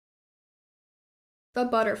The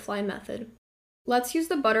butterfly method. Let's use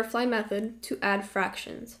the butterfly method to add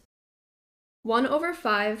fractions. 1 over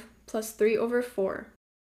 5 plus 3 over 4.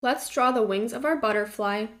 Let's draw the wings of our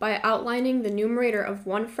butterfly by outlining the numerator of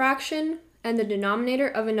one fraction and the denominator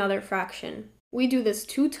of another fraction. We do this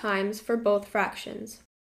 2 times for both fractions.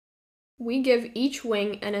 We give each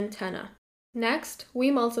wing an antenna. Next,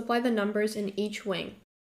 we multiply the numbers in each wing.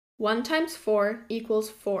 1 times 4 equals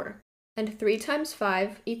 4, and 3 times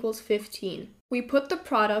 5 equals 15. We put the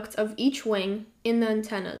product of each wing in the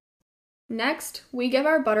antennas. Next, we give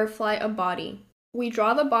our butterfly a body. We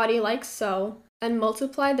draw the body like so, and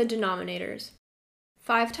multiply the denominators.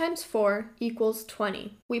 5 times 4 equals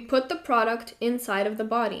 20. We put the product inside of the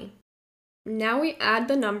body. Now we add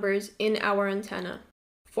the numbers in our antenna.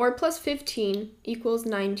 4 plus 15 equals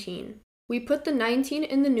 19. We put the 19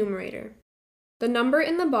 in the numerator. The number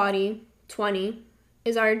in the body, 20,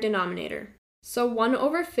 is our denominator. So 1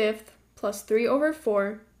 over 5th plus 3 over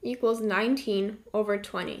 4 equals 19 over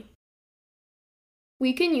 20.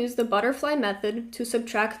 We can use the butterfly method to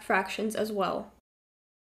subtract fractions as well.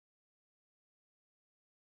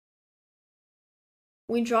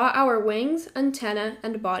 We draw our wings, antenna,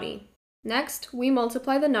 and body. Next, we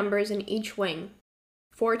multiply the numbers in each wing.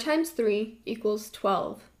 4 times 3 equals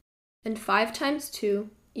 12, and 5 times 2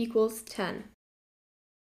 equals 10.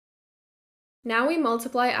 Now we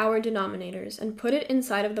multiply our denominators and put it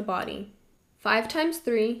inside of the body. 5 times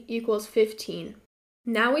 3 equals 15.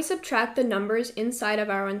 Now we subtract the numbers inside of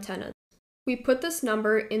our antennas. We put this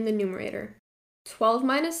number in the numerator. 12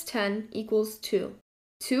 minus 10 equals 2.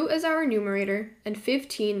 2 is our numerator and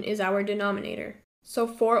 15 is our denominator. So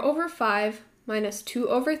 4 over 5 minus 2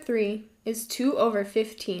 over 3 is 2 over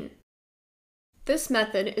 15. This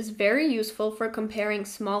method is very useful for comparing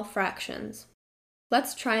small fractions.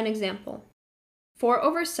 Let's try an example. 4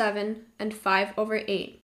 over 7 and 5 over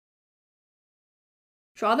 8.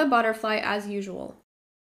 Draw the butterfly as usual.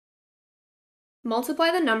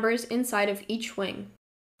 Multiply the numbers inside of each wing.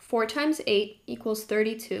 4 times 8 equals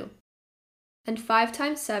 32, and 5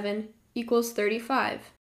 times 7 equals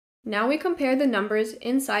 35. Now we compare the numbers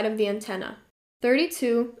inside of the antenna.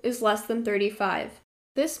 32 is less than 35.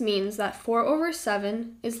 This means that 4 over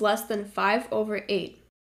 7 is less than 5 over 8.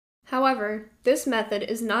 However, this method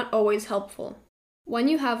is not always helpful. When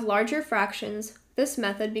you have larger fractions, this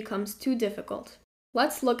method becomes too difficult.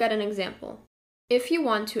 Let's look at an example. If you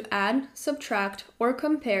want to add, subtract, or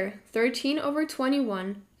compare 13 over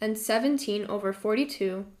 21 and 17 over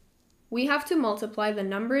 42, we have to multiply the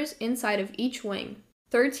numbers inside of each wing.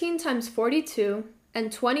 13 times 42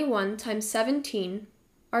 and 21 times 17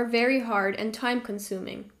 are very hard and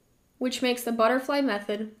time-consuming, which makes the butterfly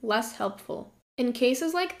method less helpful. In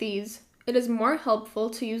cases like these, it is more helpful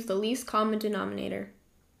to use the least common denominator,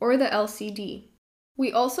 or the LCD.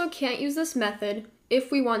 We also can't use this method if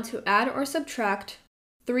we want to add or subtract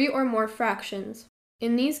 3 or more fractions.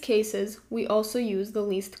 In these cases, we also use the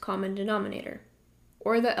least common denominator,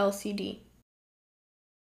 or the LCD.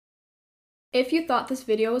 If you thought this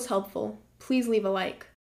video was helpful, please leave a like.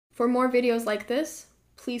 For more videos like this,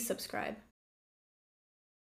 please subscribe.